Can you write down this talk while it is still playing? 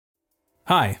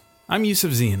Hi, I'm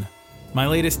Yusuf Zine. My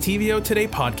latest TVO Today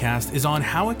podcast is on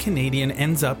how a Canadian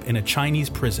ends up in a Chinese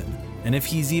prison and if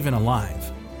he's even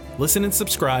alive. Listen and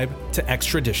subscribe to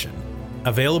Extradition.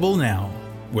 Available now,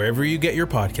 wherever you get your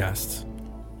podcasts.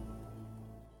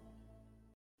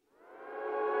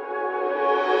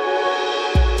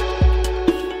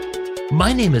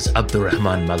 My name is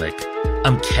Abdurrahman Malik.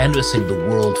 I'm canvassing the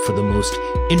world for the most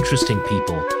interesting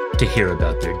people to hear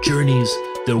about their journeys,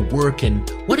 their work, and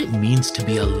what it means to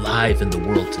be alive in the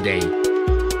world today.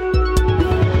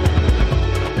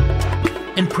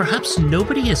 And perhaps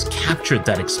nobody has captured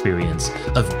that experience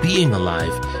of being alive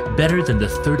better than the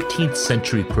 13th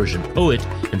century Persian poet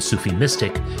and Sufi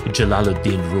mystic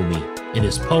Jalaluddin Rumi in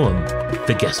his poem,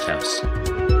 The Guest House.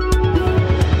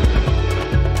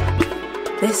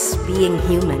 This being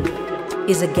human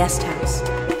is a guest house.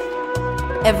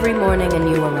 Every morning a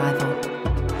new arrival.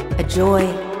 A joy,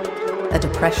 a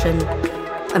depression,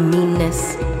 a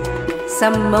meanness.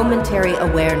 Some momentary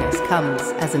awareness comes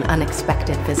as an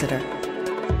unexpected visitor.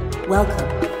 Welcome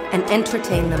and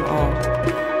entertain them all.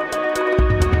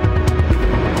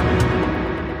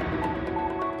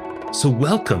 So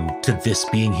welcome to This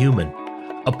Being Human,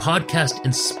 a podcast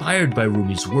inspired by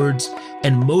Rumi's words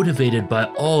and motivated by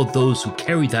all those who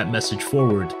carry that message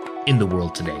forward in the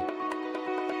world today.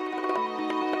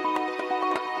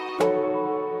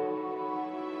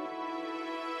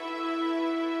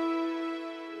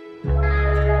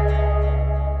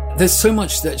 There's so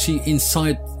much that actually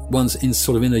inside one's in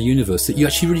sort of inner universe that you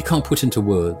actually really can't put into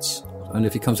words. And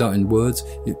if it comes out in words,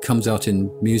 it comes out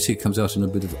in music, it comes out in a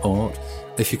bit of art.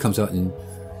 If it comes out in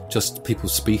just people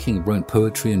speaking, writing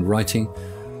poetry and writing,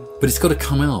 but it's got to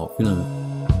come out, you know.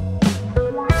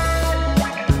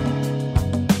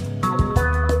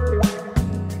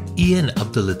 Ian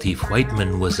Abdulateef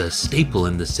Whiteman was a staple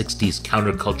in the 60s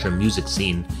counterculture music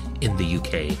scene in the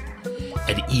UK.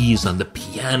 At ease on the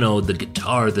piano, the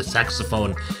guitar, the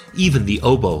saxophone, even the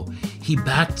oboe, he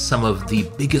backed some of the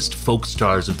biggest folk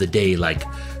stars of the day like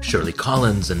Shirley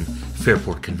Collins and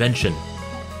Fairport Convention.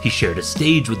 He shared a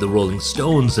stage with the Rolling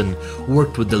Stones and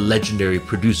worked with the legendary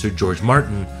producer George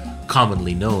Martin,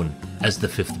 commonly known as the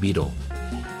Fifth Beatle.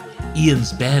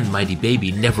 Ian's band Mighty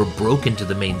Baby never broke into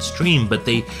the mainstream, but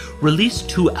they released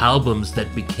 2 albums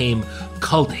that became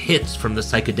cult hits from the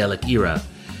psychedelic era.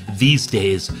 These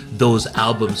days, those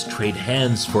albums trade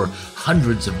hands for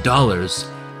hundreds of dollars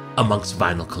amongst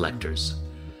vinyl collectors.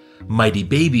 Mighty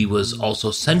Baby was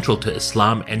also central to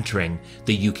Islam entering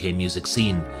the UK music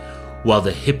scene. While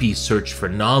the hippie search for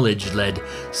knowledge led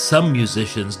some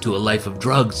musicians to a life of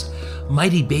drugs,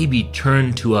 Mighty Baby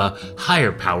turned to a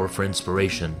higher power for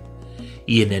inspiration.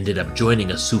 Ian ended up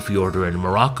joining a Sufi order in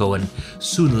Morocco and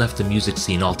soon left the music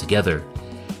scene altogether.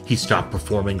 He stopped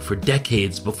performing for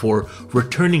decades before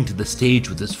returning to the stage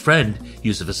with his friend,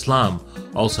 Yusuf Islam,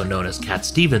 also known as Cat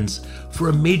Stevens, for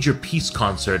a major peace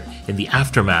concert in the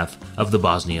aftermath of the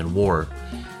Bosnian War.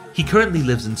 He currently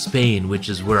lives in Spain, which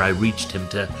is where I reached him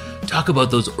to talk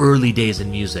about those early days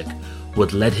in music,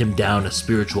 what led him down a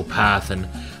spiritual path, and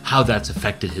how that's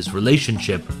affected his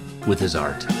relationship with his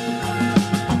art.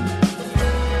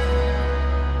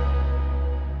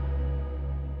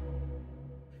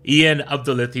 Ian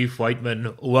Abdulateef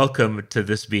Whiteman, welcome to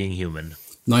This Being Human.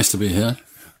 Nice to be here,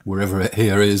 wherever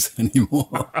here is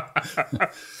anymore.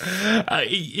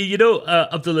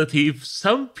 Abdulateef,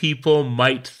 some people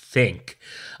might think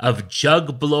of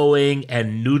jug blowing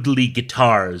and noodly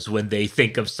guitars when they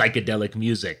think of psychedelic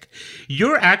music.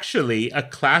 You're actually a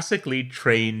classically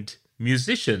trained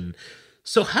musician.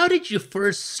 So how did you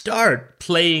first start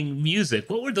playing music?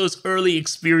 What were those early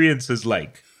experiences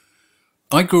like?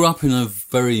 I grew up in a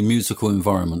very musical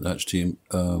environment, actually,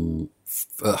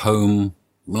 at home.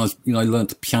 When I learned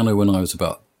the piano when I was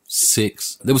about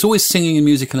 6. There was always singing and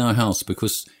music in our house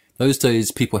because those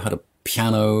days people had a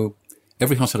piano.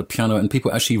 Every house had a piano, and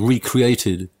people actually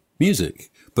recreated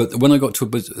music. But when I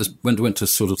went to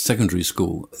sort of secondary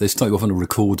school, they started off on a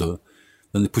recorder,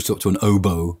 then they pushed it up to an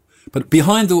oboe. But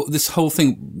behind this whole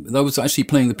thing, I was actually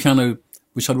playing the piano,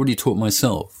 which I'd already taught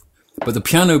myself. But the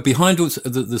piano, behind all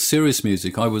the serious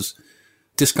music, I was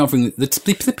discovering that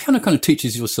the piano kind of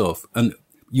teaches yourself. And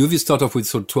you either start off with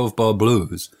sort of 12-bar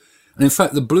blues. And in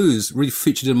fact, the blues really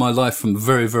featured in my life from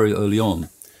very, very early on.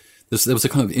 There was a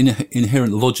kind of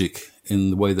inherent logic in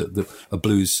the way that a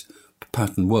blues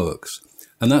pattern works.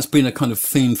 And that's been a kind of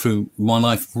theme through my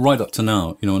life right up to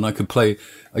now, and I could play,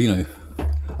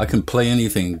 I can play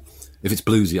anything if it's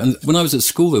bluesy. And when I was at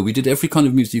school, though, we did every kind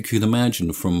of music you could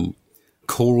imagine, from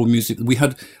choral music. We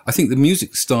had, I think the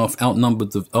music staff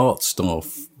outnumbered the art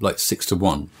staff like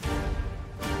 6-1.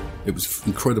 It was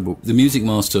incredible. The music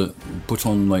master put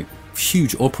on like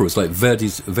huge operas like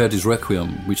Verdi's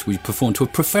Requiem, which we performed to a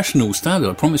professional standard.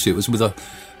 I promise you, it was with a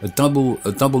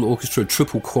double orchestra, a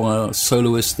triple choir,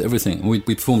 soloist, everything. And we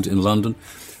performed it in London.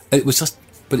 It was just,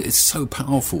 but it's so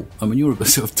powerful. I mean, you're a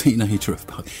sort of teenager of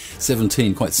about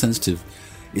 17, quite sensitive.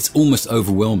 It's almost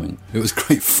overwhelming. It was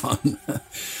great fun.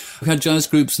 We had jazz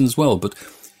groups as well, but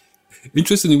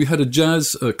interestingly, we had a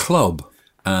jazz club,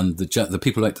 and the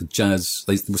people like the jazz,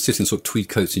 they were sitting sort of tweed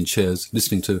coats in chairs,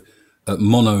 listening to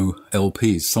mono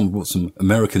LPs. Some brought some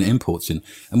American imports in,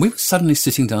 and we were suddenly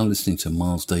sitting down listening to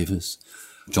Miles Davis,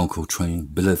 John Coltrane,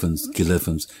 Bill Evans, Gil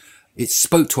Evans. It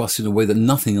spoke to us in a way that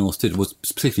nothing else did, was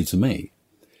particularly to me.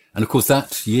 And of course,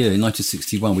 that year in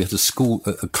 1961, we had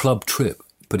a club trip,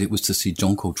 but it was to see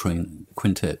John Coltrane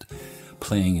Quintet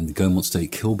playing in the Gaumont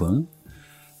State Kilburn,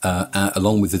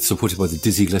 along with supported by the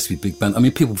Dizzy Gillespie Big Band. I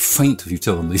mean, people faint if you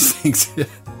tell them these things.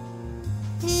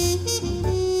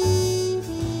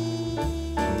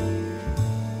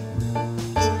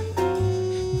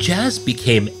 Jazz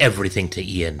became everything to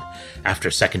Ian.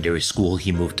 After secondary school,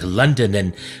 he moved to London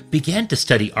and began to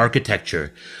study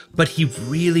architecture, but he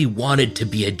really wanted to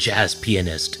be a jazz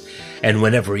pianist, and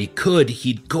whenever he could,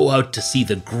 he'd go out to see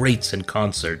the greats in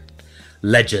concert,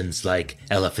 legends like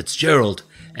Ella Fitzgerald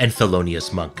and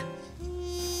Thelonious Monk.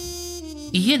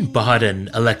 Ian bought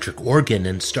an electric organ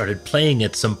and started playing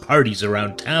at some parties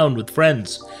around town with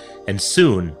friends, and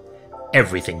soon,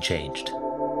 everything changed.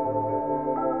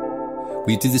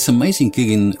 We did this amazing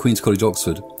gig in Queen's College,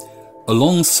 Oxford,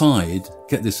 alongside,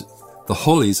 get this, the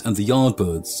Hollies and the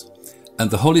Yardbirds.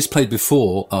 And the Hollies played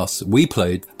before us, we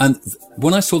played, and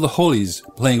when I saw the Hollies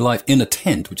playing live in a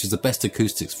tent, which is the best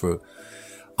acoustics for,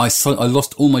 I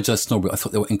lost all my jazz snobbery. I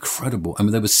thought they were incredible. I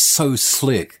mean, they were so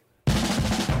slick.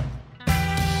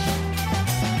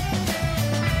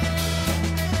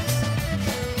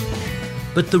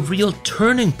 But the real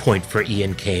turning point for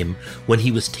Ian came when he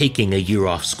was taking a year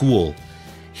off school.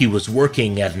 He was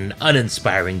working at an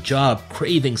uninspiring job,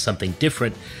 craving something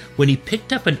different, when he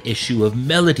picked up an issue of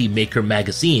Melody Maker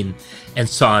magazine and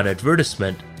saw an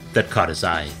advertisement that caught his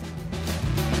eye.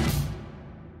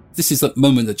 This is the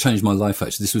moment that changed my life,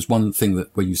 actually. This was one thing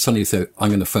where you suddenly say, I'm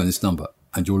going to phone this number,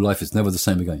 and your life is never the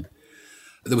same again.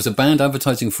 There was a band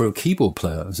advertising for a keyboard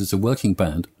player. This is a working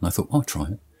band, and I thought, I'll try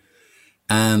it.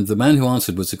 And the man who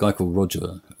answered was a guy called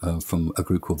Roger from a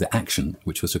group called The Action,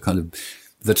 which was a kind of,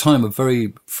 at the time, a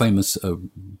very famous sort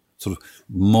of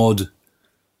mod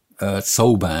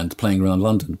soul band playing around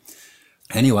London.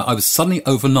 Anyway, I was suddenly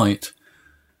overnight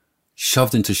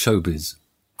shoved into showbiz.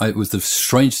 It was the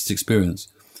strangest experience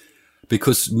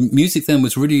because music then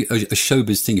was really a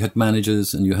showbiz thing. You had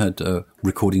managers and you had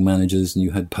recording managers and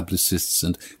you had publicists,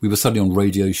 and we were suddenly on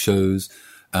radio shows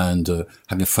and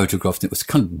having a photograph, and it was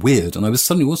kind of weird. And I was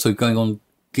suddenly also going on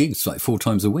gigs like 4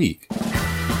 times a week.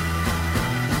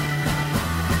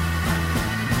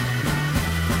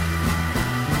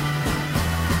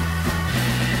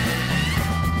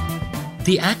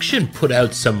 The Action put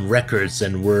out some records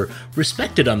and were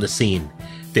respected on the scene.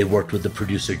 They worked with the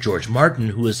producer George Martin,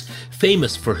 who was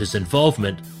famous for his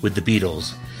involvement with the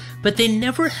Beatles. But they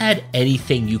never had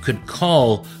anything you could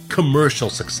call commercial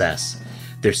success.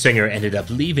 Their singer ended up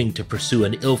leaving to pursue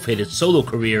an ill-fated solo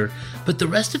career, but the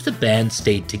rest of the band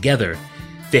stayed together.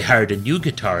 They hired a new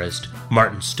guitarist,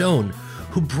 Martin Stone,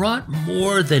 who brought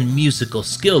more than musical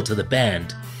skill to the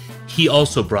band. He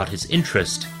also brought his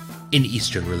interest in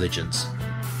Eastern religions.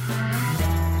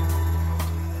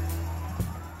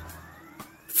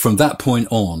 From that point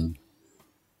on,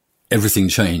 everything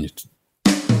changed.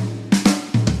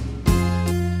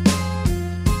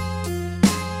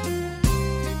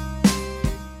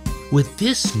 With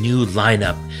this new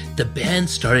lineup, the band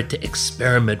started to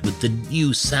experiment with the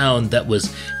new sound that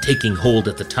was taking hold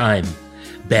at the time.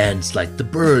 Bands like the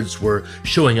Byrds were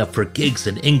showing up for gigs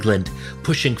in England,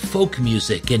 pushing folk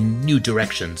music in new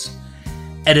directions.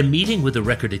 At a meeting with a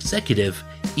record executive,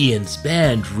 Ian's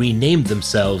band renamed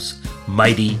themselves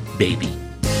Mighty Baby.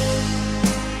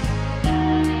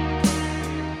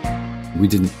 We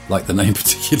didn't like the name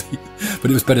particularly,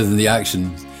 but it was better than The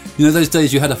Action. You know, those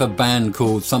days you had to have a band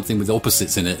called something with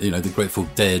opposites in it, you know, the Grateful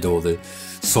Dead or the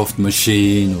Soft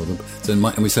Machine,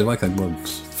 and we said, okay, well,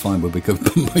 fine, we'll become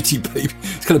Mighty Baby.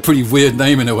 It's kind of a pretty weird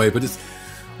name in a way, but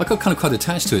I got kind of quite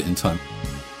attached to it in time.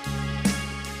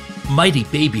 Mighty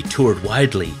Baby toured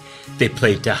widely. They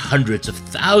played to hundreds of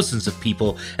thousands of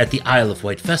people at the Isle of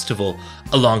Wight Festival,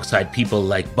 alongside people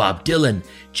like Bob Dylan,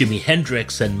 Jimi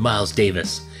Hendrix, and Miles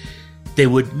Davis. They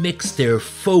would mix their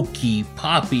folky,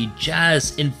 poppy,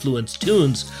 jazz-influenced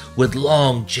tunes with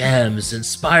long jams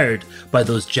inspired by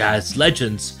those jazz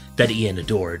legends that Ian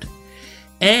adored.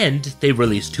 And they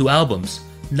released 2 albums,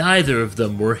 Neither of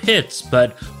them were hits,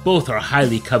 but both are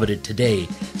highly coveted today,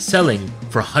 selling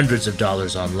for hundreds of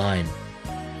dollars online.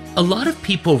 A lot of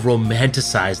people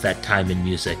romanticize that time in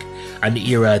music, an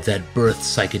era that birthed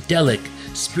psychedelic,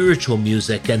 spiritual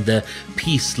music, and the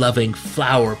peace-loving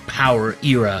flower power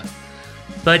era.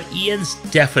 But Ian's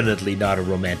definitely not a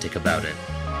romantic about it.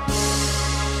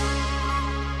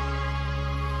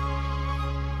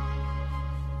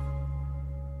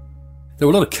 There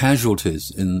were a lot of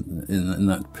casualties in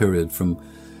that period from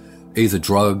either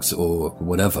drugs or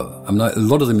whatever. I mean, a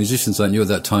lot of the musicians I knew at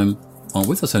that time aren't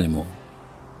with us anymore.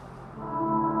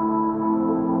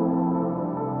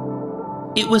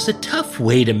 It was a tough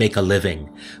way to make a living,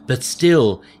 but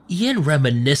still, Ian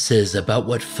reminisces about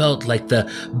what felt like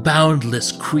the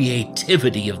boundless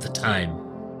creativity of the time.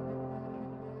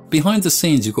 Behind the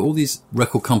scenes, you've got all these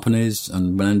record companies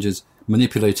and managers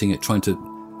manipulating it,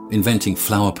 inventing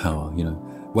flower power,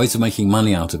 ways of making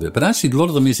money out of it. But actually, a lot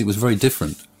of the music was very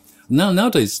different.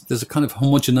 Nowadays, there's a kind of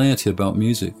homogeneity about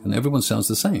music, and everyone sounds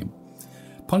the same.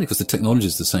 Partly because the technology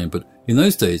is the same, but in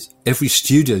those days, every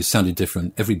studio sounded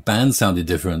different, every band sounded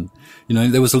different.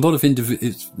 There was a lot of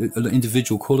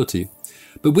individual quality.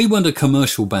 But we weren't a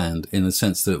commercial band in the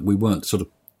sense that we weren't sort of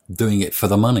doing it for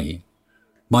the money.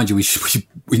 Mind you, we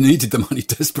needed the money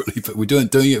desperately, but we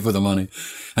weren't doing it for the money.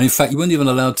 And in fact, you weren't even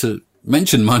allowed to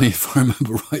mention money, if I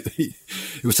remember rightly.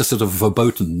 It was just sort of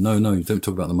verboten. No, don't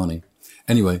talk about the money.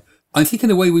 Anyway, I think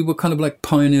in a way we were kind of like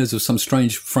pioneers of some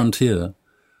strange frontier,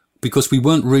 because we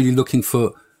weren't really looking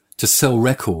to sell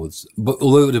records, but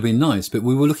although it would have been nice, but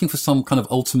we were looking for some kind of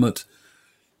ultimate,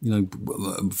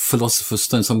 philosopher's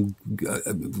stone, some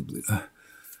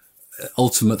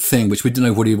ultimate thing, which we didn't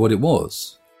know what it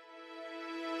was.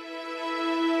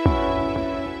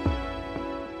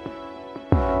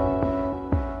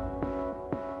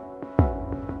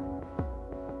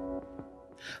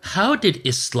 How did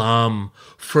Islam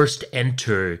first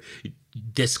enter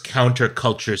this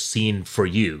counterculture scene for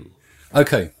you?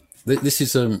 Okay, this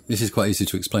is quite easy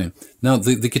to explain. Now,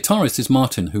 the guitarist is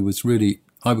Martin, who was really,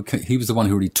 he was the one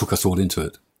who really took us all into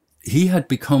it. He had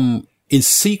become, in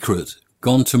secret,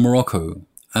 gone to Morocco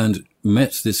and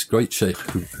met this great sheikh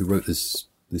who wrote this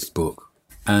book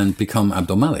and become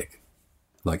Abdul Malik,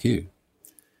 like you.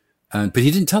 But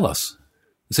he didn't tell us.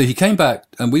 So he came back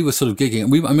and we were sort of gigging.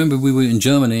 I remember we were in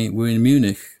Germany, we were in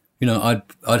Munich.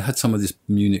 I'd had some of this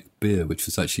Munich beer, which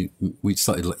was actually,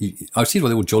 I see why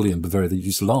they were jolly and Bavaria, they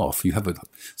just laugh. You have a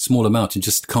small amount and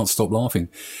just can't stop laughing.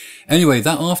 Anyway,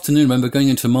 that afternoon, I remember going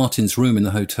into Martin's room in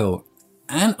the hotel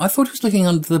and I thought he was looking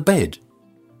under the bed.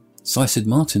 So I said,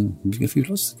 Martin, have you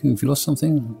lost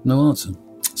something? No answer.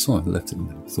 So I left it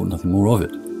and thought nothing more of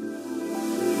it.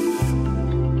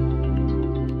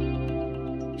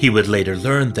 He would later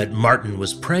learn that Martin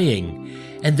was praying,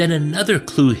 and then another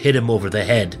clue hit him over the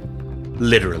head.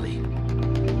 Literally.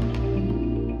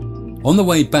 On the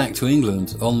way back to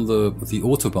England, on the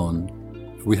Autobahn,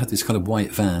 we had this kind of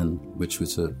white van, which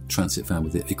was a transit van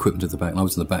with the equipment at the back, and I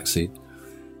was in the back seat.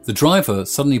 The driver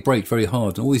suddenly braked very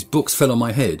hard, and all these books fell on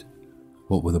my head.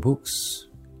 What were the books?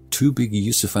 2 big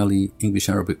Yusuf Ali English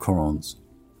Arabic Qurans.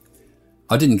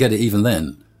 I didn't get it even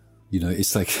then.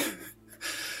 It's like...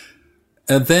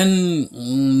 And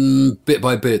then, bit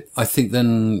by bit, I think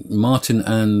then Martin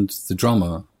and the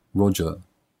drummer, Roger,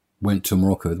 went to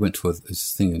Morocco. They went to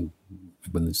this thing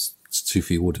when the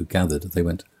Sufi order gathered.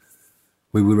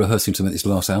 We were rehearsing to make this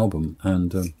last album,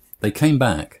 and they came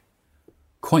back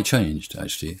quite changed,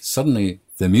 actually. Suddenly,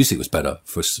 their music was better.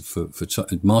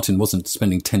 Martin wasn't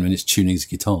spending 10 minutes tuning his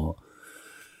guitar.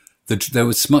 There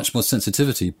was much more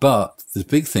sensitivity, but the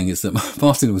big thing is that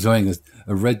Martin was wearing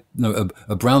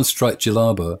a brown striped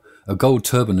jalaba, a gold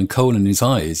turban and coal in his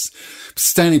eyes,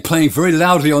 playing very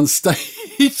loudly on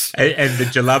stage. And the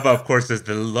jalaba, of course, is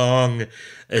the long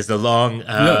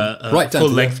right full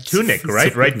length tunic,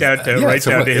 right? Right down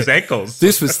to his ankles.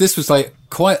 This was like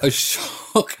quite a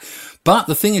shock. But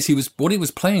the thing is, what he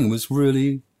was playing was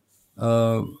really,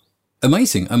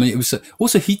 amazing. I mean, it was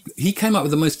also, he came up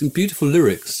with the most beautiful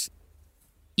lyrics.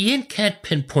 Ian can't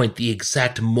pinpoint the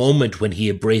exact moment when he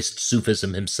embraced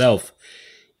Sufism himself.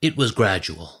 It was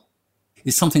gradual.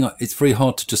 It's something, it's very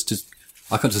hard to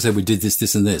I can't just say we did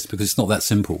this and this, because it's not that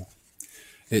simple.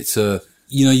 It's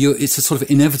it's a sort of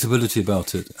inevitability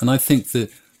about it. And I think that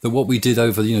what we did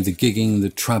over, the gigging, the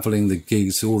traveling, the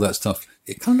gigs, all that stuff,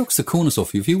 it kind of knocks the corners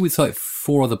off you. If you're with like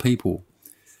 4 other people,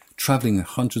 traveling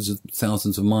hundreds of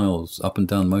thousands of miles up and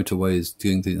down motorways,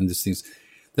 doing these things,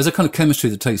 there's a kind of chemistry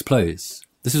that takes place.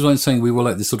 This is why I'm saying we were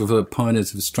like this sort of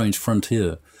pioneers of a strange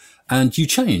frontier. And you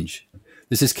change.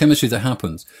 There's this chemistry that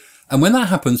happens. And when that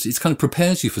happens, it kind of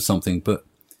prepares you for something. But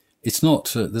it's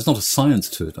not, there's not a science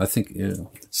to it. I think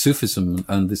Sufism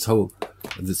and this sort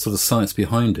of science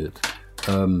behind it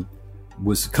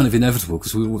was kind of inevitable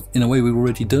because in a way, we were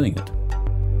already doing it.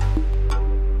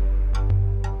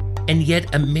 And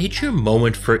yet a major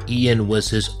moment for Ian was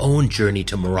his own journey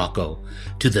to Morocco,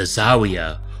 to the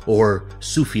Zawiya, or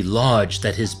Sufi lodge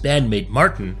that his bandmate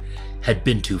Martin had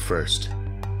been to first.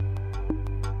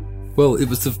 Well, it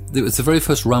was the very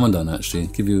first Ramadan, actually,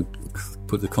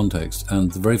 put the context,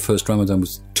 and the very first Ramadan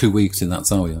was 2 weeks in that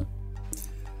Zawiya.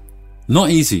 Not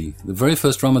easy. The very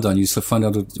first Ramadan, you find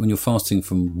out when you're fasting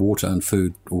from water and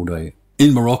food all day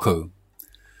in Morocco,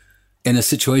 in a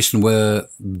situation where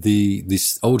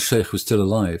this old sheikh was still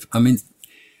alive. I mean,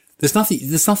 there's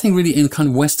nothing really in kind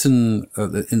of Western,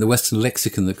 in the Western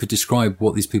lexicon that could describe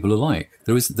what these people are like.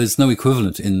 There's no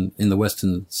equivalent in the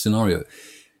Western scenario.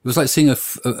 It was like seeing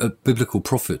a biblical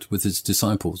prophet with his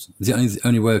disciples. The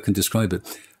only way I can describe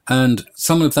it. And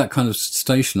someone of that kind of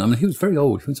station, I mean, he was very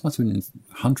old. He must have been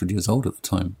 100 years old at the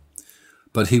time.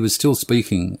 But he was still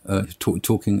speaking,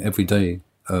 talking every day,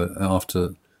 after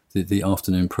the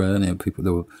afternoon prayer. And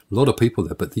there were a lot of people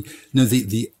there. But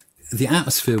the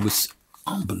atmosphere was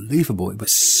unbelievable. It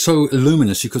was so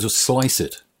luminous you could just slice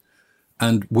it.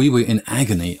 And we were in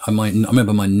agony. I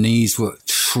remember my knees were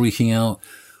shrieking out.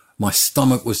 My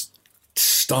stomach was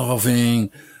starving,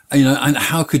 and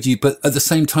how could you, but at the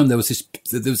same time, there was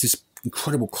this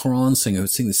incredible Quran singer who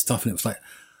was singing this stuff, and it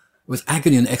was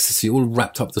agony and ecstasy all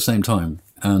wrapped up at the same time.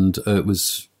 And it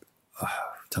was,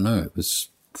 it was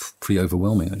pretty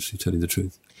overwhelming, actually, to tell you the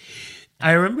truth.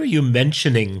 I remember you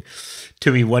mentioning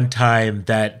to me one time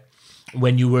that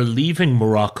when you were leaving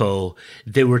Morocco,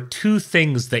 there were two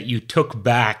things that you took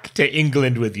back to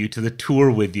England with you, to the tour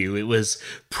with you. It was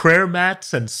prayer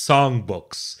mats and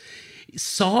songbooks.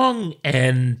 Song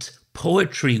and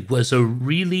poetry was a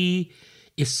really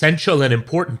essential and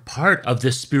important part of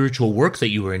this spiritual work that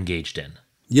you were engaged in.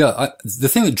 Yeah, the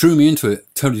thing that drew me into it,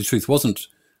 to tell you the truth, wasn't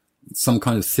some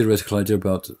kind of theoretical idea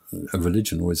about a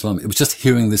religion or Islam. It was just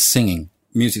hearing this singing.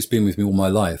 Music's been with me all my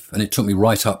life, and it took me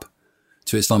right up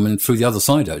to Islam and through the other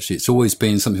side, actually. It's always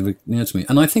been something very near to me.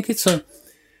 And I think it's a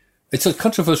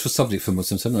controversial subject for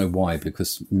Muslims. I don't know why,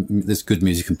 because there's good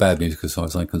music and bad music as far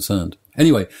as I'm concerned.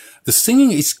 Anyway, the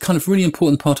singing is kind of really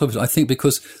important part of it, I think,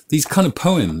 because these kind of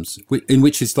poems, in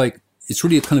which it's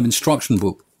really a kind of instruction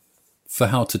book for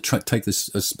how to take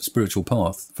this spiritual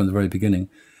path from the very beginning.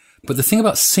 But the thing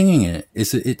about singing it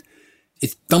is that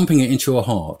it's dumping it into your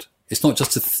heart. It's not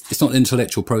just it's not an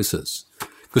intellectual process,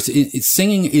 because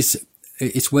singing is,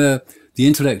 it's where the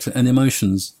intellect and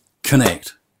emotions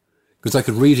connect. Because I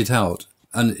could read it out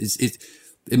and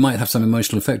it might have some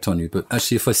emotional effect on you, but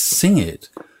actually if I sing it,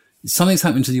 something's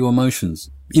happening to your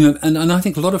emotions. And I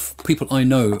think a lot of people I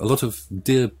know, a lot of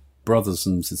dear brothers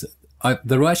and sisters,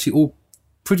 they're actually all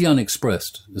pretty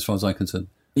unexpressed as far as I'm concerned.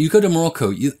 You go to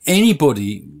Morocco,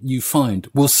 anybody you find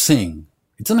will sing.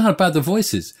 It doesn't matter how bad the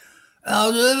voice is.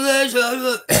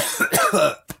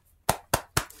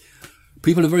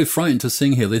 People are very frightened to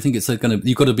sing here. They think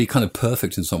you've got to be kind of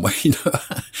perfect in some way,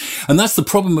 And that's the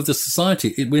problem of the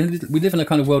society. We live in a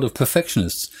kind of world of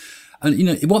perfectionists. And,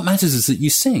 what matters is that you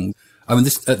sing. I mean,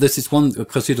 this is one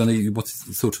qasida, what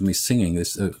thought of me singing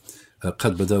this, Qad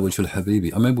Bada Wajhul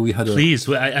Habibi. I remember we had Please,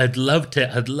 I'd love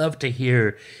to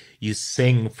hear you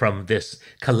sing from this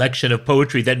collection of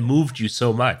poetry that moved you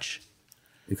so much.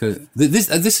 Because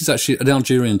this is actually an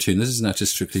Algerian tune. This isn't actually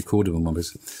strictly Cordovan one,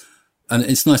 and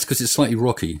it's nice because it's slightly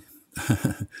rocky.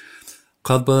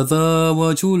 قد بدا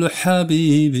وجه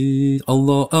الحبيب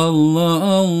الله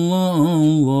الله الله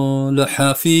الله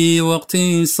لح في وقت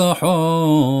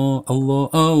صحا الله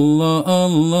الله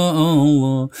الله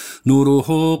الله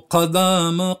نوره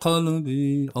قدام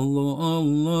قلبي الله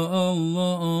الله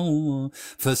الله الله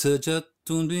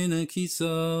فسجدت بنكسا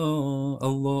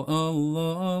الله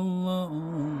الله الله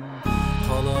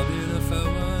قلبي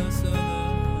فواسا.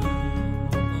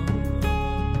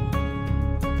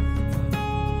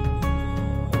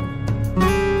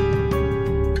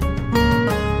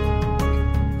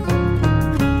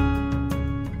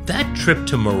 That trip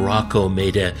to Morocco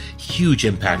made a huge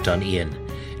impact on Ian,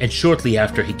 and shortly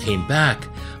after he came back,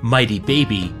 Mighty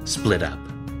Baby split up.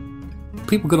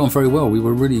 People got on very well. We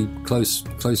were really close,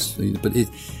 but it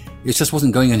just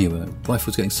wasn't going anywhere. Life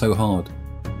was getting so hard.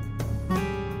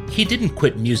 He didn't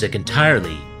quit music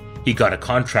entirely. He got a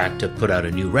contract to put out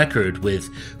a new record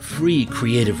with free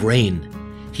creative reign.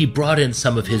 He brought in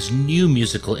some of his new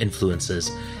musical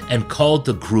influences and called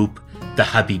the group the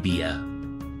Habibiyya.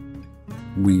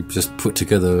 We just put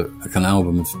together an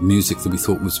album of music that we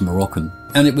thought was Moroccan.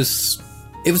 And it was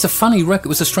a funny record. It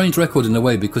was a strange record in a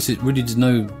way because it really did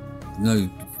no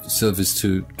service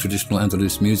to traditional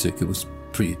Andalus music. It was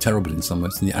pretty terrible in some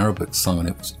ways, and the Arabic sung on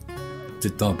it was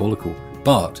diabolical.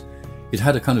 But it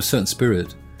had a kind of certain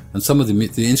spirit, and some of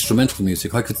the instrumental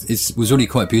music, it was really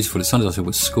quite beautiful. It sounded like it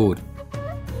was scored.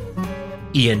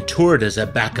 Ian toured as a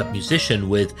backup musician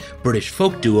with British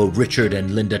folk duo Richard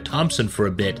and Linda Thompson for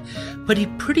a bit, but he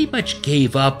pretty much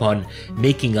gave up on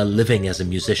making a living as a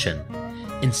musician.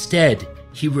 Instead,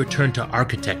 he returned to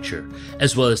architecture,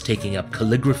 as well as taking up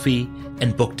calligraphy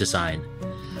and book design.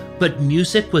 But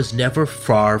music was never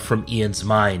far from Ian's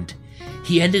mind.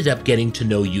 He ended up getting to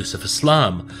know Yusuf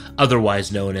Islam,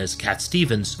 otherwise known as Cat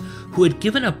Stevens, who had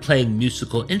given up playing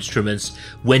musical instruments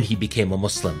when he became a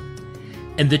Muslim.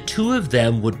 And the two of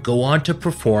them would go on to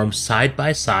perform side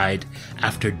by side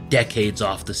after decades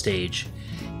off the stage.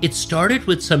 It started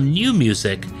with some new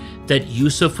music that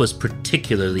Yusuf was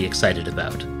particularly excited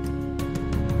about.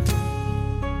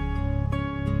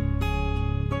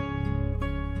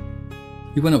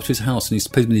 We went up to his house and he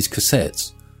played me these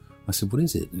cassettes. I said, what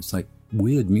is it? It's like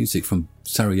weird music from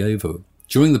Sarajevo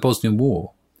during the Bosnian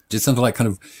War. It sounded like kind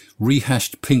of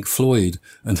rehashed Pink Floyd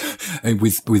and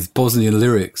with Bosnian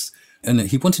lyrics. And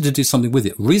he wanted to do something with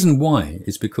it. Reason why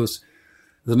is because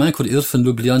the man called Irfan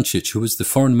Ljubljancic, who was the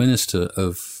foreign minister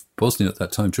of Bosnia at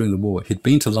that time during the war, he'd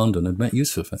been to London and met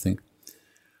Yusuf, I think.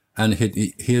 And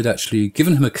he had actually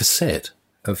given him a cassette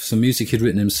of some music he'd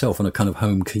written himself on a kind of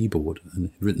home keyboard,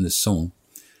 and he'd written this song.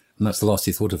 And that's the last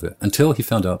he thought of it, until he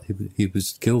found out he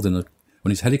was killed when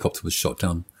his helicopter was shot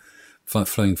down,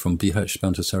 flying from Bihać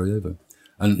bound to Sarajevo.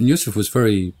 And Yusuf was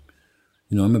very,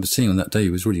 I remember seeing him that day, he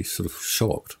was really sort of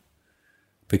shocked.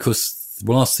 Because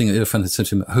the last thing that Irfan had said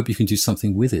to him, I hope you can do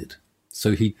something with it.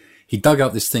 So he dug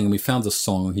out this thing and we found the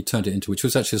song and he turned it into, which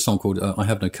was actually a song called I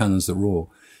Have No Cannons That Roar.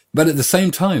 But at the same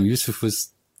time, Yusuf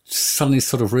was suddenly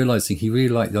sort of realizing he really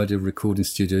liked the idea of recording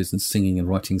studios and singing and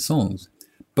writing songs.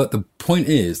 But the point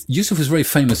is, Yusuf was very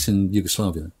famous in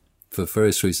Yugoslavia for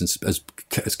various reasons,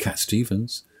 as Cat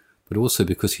Stevens, but also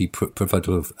because he provided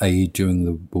a lot of aid during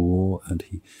the war, and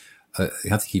I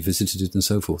think he visited it and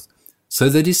so forth. So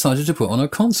they decided to put on a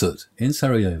concert in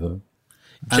Sarajevo.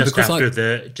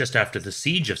 Just after the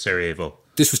siege of Sarajevo.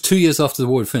 This was 2 years after the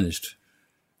war had finished.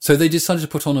 So they decided to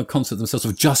put on a concert themselves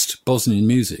of just Bosnian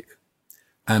music,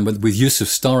 and with Yusuf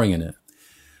starring in it.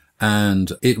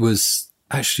 And it was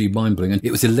actually mind-blowing, and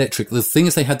it was electric. The thing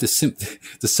is, they had the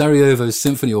Sarajevo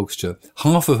Symphony Orchestra.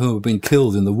 Half of whom had been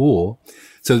killed in the war,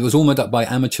 so it was all made up by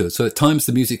amateurs. So at times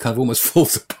the music kind of almost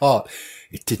falls apart.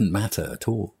 It didn't matter at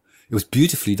all. It was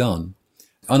beautifully done.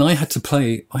 And I had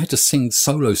to sing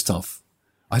solo stuff.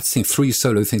 I had to sing 3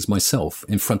 solo things myself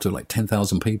in front of like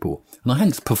 10,000 people. And I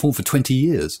hadn't performed for 20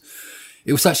 years.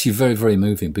 It was actually very, very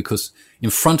moving, because in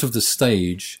front of the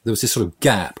stage, there was this sort of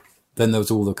gap. Then there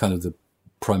was all the kind of the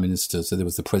prime ministers. So there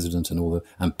was the president and all the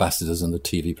ambassadors and the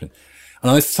TV play.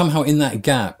 And I somehow in that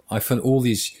gap, I found all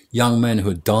these young men who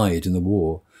had died in the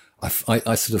war. I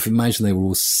sort of imagined they were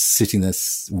all sitting there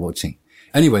watching.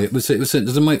 Anyway, it was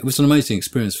an amazing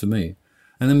experience for me.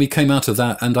 And then we came out of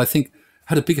that, and I think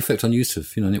had a big effect on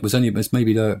Yusuf, and it was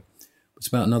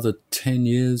about another 10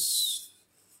 years,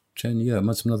 it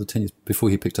must have another 10 years before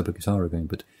he picked up a guitar again.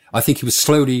 But I think he was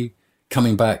slowly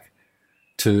coming back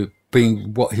to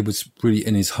being what he was really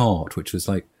in his heart, which was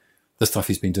like the stuff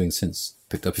he's been doing since he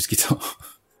picked up his guitar.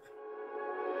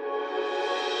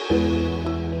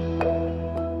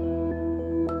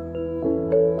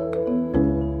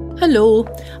 Hello,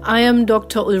 I am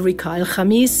Dr. Ulrika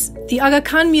Al-Khamis, the Aga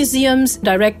Khan Museum's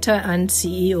director and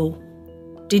CEO.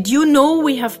 Did you know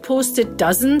we have posted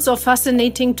dozens of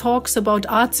fascinating talks about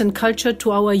arts and culture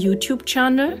to our YouTube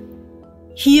channel?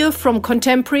 Hear from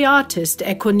contemporary artist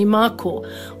Eko Nimako,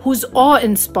 whose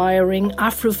awe-inspiring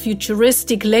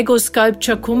Afrofuturistic Lego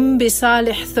sculpture Kumbi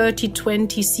Saleh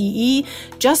 3020 CE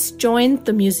just joined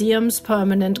the museum's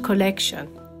permanent collection.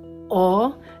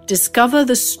 Or discover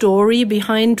the story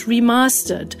behind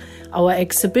Remastered, our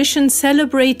exhibition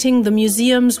celebrating the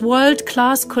museum's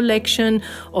world-class collection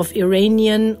of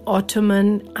Iranian,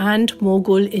 Ottoman, and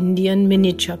Mughal Indian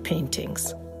miniature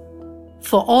paintings.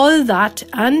 For all that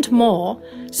and more,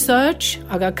 search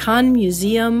Aga Khan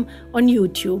Museum on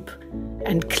YouTube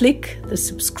and click the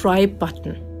subscribe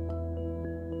button.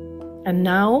 And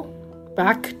now,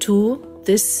 back to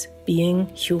This Being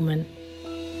Human.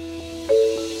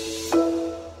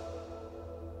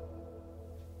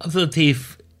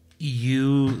 Latif,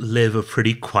 you live a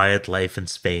pretty quiet life in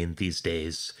Spain these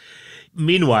days.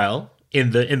 Meanwhile,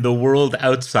 in the world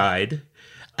outside,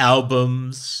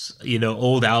 albums,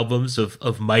 old albums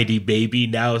of Mighty Baby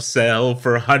now sell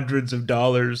for hundreds of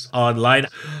dollars online.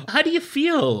 How do you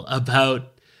feel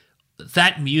about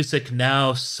that music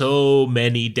now, so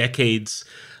many decades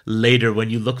later, when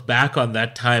you look back on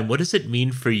that time, what does it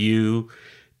mean for you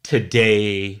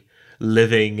today,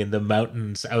 living in the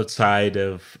mountains outside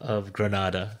of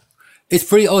Granada? It's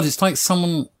pretty odd. It's like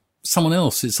someone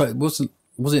else. It's like, was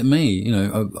it me? You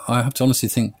know, I have to honestly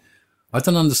think, I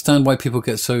don't understand why people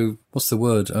get so, what's the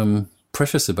word,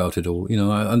 precious about it all. You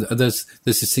know, there's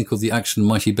this thing called the Action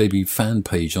Mighty Baby fan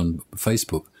page on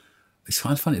Facebook.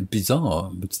 I find it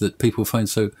bizarre that people find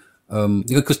so,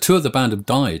 because two of the band have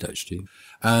died actually.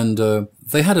 And,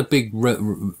 they had a big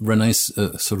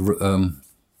renaissance, sort of,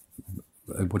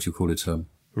 what do you call it?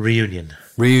 Reunion.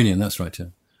 Reunion, that's right,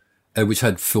 yeah. Which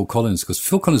had Phil Collins, because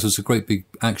Phil Collins was a great big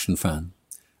Action fan.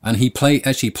 And he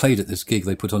actually played at this gig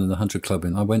they put on in the 100 Club,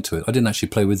 and I went to it. I didn't actually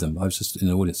play with them. I was just in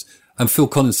the audience. And Phil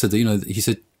Collins said that, you know, he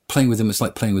said, playing with them, it's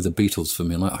like playing with the Beatles for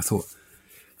me. And I thought,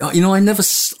 you know,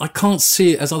 I can't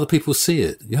see it as other people see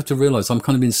it. You have to realize I'm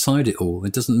kind of inside it all.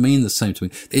 It doesn't mean the same to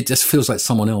me. It just feels like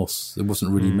someone else. It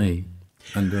wasn't really me.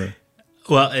 And,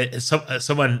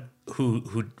 someone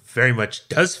who very much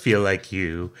does feel like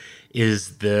you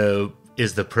is the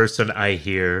person I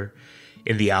hear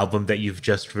in the album that you've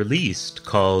just released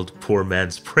called Poor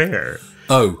Man's Prayer.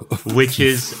 Oh, which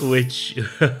has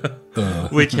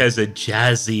a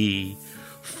jazzy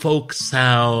folk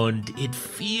sound. It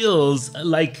feels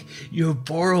like you're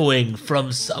borrowing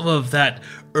from some of that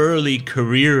early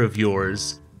career of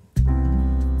yours.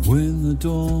 When the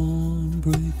dawn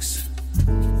breaks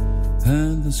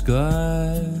and the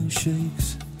sky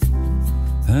shakes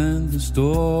and the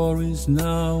stories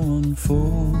now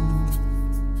unfold.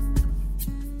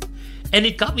 And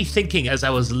it got me thinking as I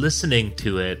was listening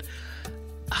to it,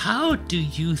 how do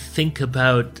you think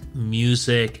about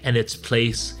music and its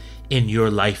place in your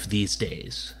life these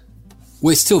days?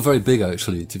 Well, it's still very big,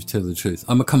 actually, to tell the truth.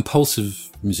 I'm a compulsive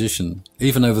musician.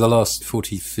 Even over the last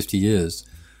 40, 50 years,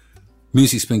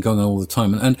 music's been going on all the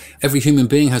time. And every human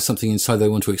being has something inside they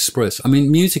want to express. I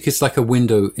mean, music is like a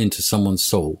window into someone's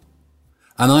soul.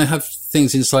 And I have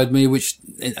things inside me which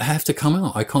have to come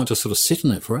out. I can't just sort of sit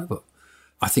in it forever.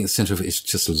 I think the center of it is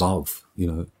just love, you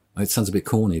know. It sounds a bit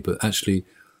corny, but actually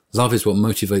love is what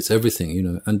motivates everything, you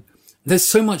know. And there's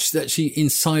so much that actually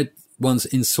inside one's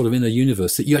sort of inner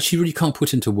universe that you actually really can't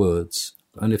put into words.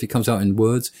 And if it comes out in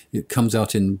words, it comes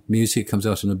out in music, it comes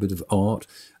out in a bit of art.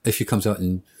 If it comes out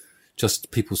in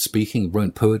just people speaking,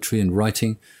 writing poetry and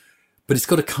writing, but it's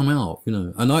got to come out, you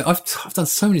know. And I've done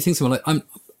so many things in my life.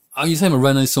 You say I'm a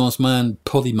Renaissance man,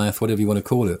 polymath, whatever you want to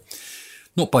call it.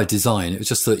 Not by design. It was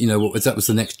just that, you know, that was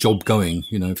the next job going.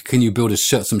 You know, can you build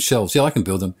some shelves? Yeah, I can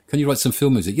build them. Can you write some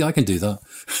film music? Yeah, I can do that.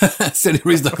 That's the only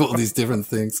reason I've got all these different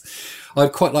things.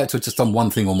 I'd quite like to have just done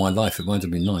one thing all my life. It might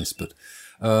have been nice, but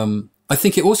I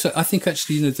think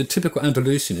actually, you know, the typical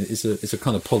Andalusian is a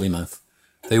kind of polymath.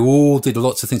 They all did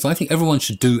lots of things. I think everyone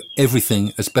should do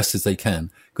everything as best as they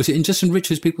can because it just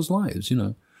enriches people's lives, you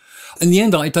know. In the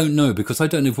end, I don't know because I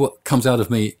don't know if what comes out of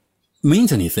me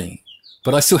means anything.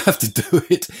 But I still have to do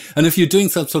it. And if you're doing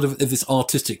some sort of this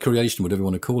artistic creation, whatever you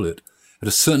want to call it, at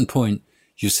a certain point,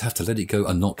 you just have to let it go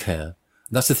and not care. And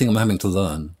that's the thing I'm having to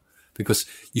learn because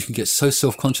you can get so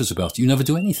self-conscious about it. You never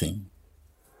do anything.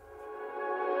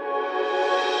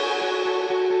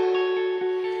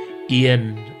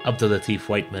 Ian Abdul-Latif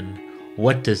Whiteman,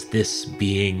 what does this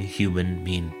being human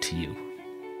mean to you?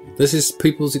 This is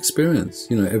people's experience.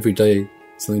 You know, every day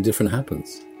something different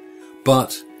happens.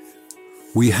 But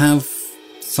we have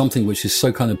something which is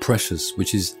so kind of precious,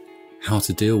 which is how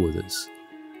to deal with this.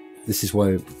 This is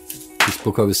why this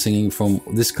book I was singing from,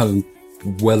 this kind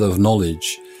of well of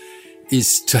knowledge,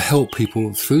 is to help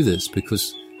people through this,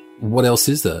 because what else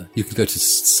is there? You can go to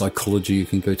psychology, you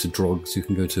can go to drugs, you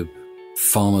can go to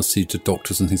pharmacy, to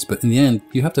doctors and things, but in the end,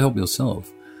 you have to help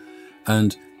yourself.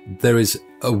 And there is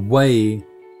a way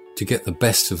to get the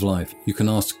best of life. You can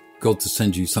ask God to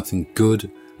send you something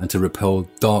good and to repel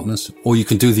darkness, or you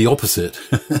can do the opposite.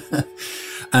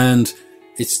 And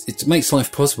it makes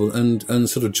life possible and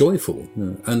sort of joyful. You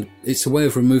know? And it's a way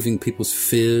of removing people's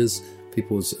fears,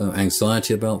 people's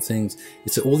anxiety about things.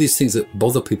 It's all these things that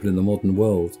bother people in the modern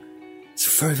world. It's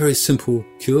a very, very simple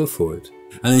cure for it.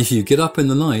 And if you get up in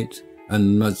the night,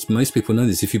 and most people know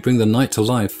this, if you bring the night to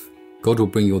life, God will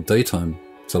bring your daytime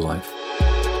to life.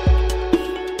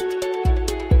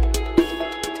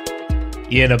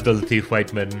 Ian Abdul-Latif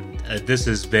Whiteman, this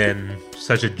has been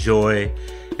such a joy.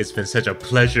 It's been such a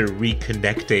pleasure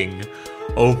reconnecting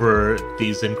over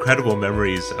these incredible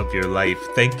memories of your life.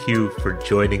 Thank you for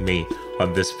joining me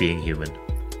on This Being Human.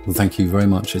 Well, thank you very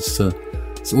much. It's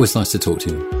always nice to talk to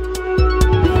you.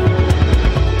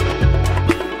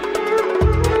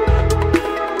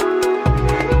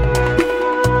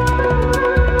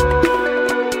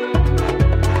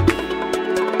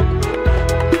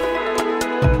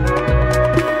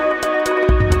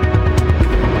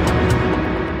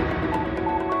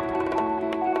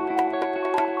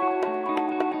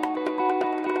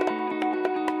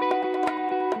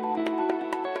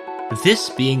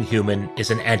 This Being Human is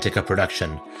an Antica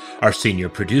production. Our senior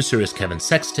producer is Kevin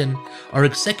Sexton. Our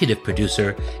executive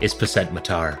producer is Pasent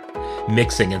Matar.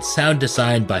 Mixing and sound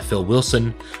design by Phil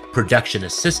Wilson. Production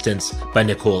assistance by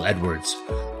Nicole Edwards.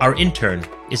 Our intern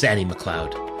is Annie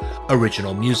McLeod.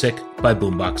 Original music by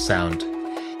Boombox Sound.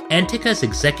 Antica's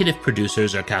executive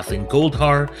producers are Kathleen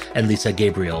Goldhar and Lisa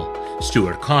Gabriel.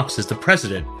 Stuart Cox is the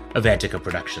president of Antica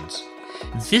Productions.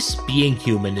 This Being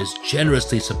Human is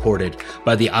generously supported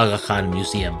by the Aga Khan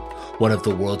Museum, one of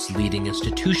the world's leading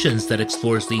institutions that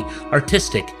explores the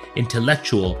artistic,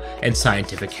 intellectual, and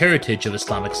scientific heritage of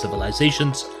Islamic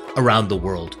civilizations around the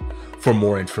world. For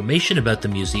more information about the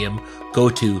museum, go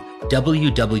to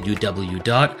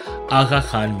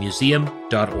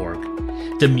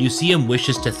www.agakhanmuseum.org. The museum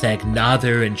wishes to thank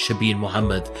Nader and Shabin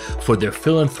Muhammad for their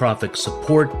philanthropic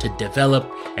support to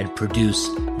develop and produce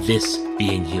This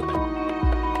Being Human.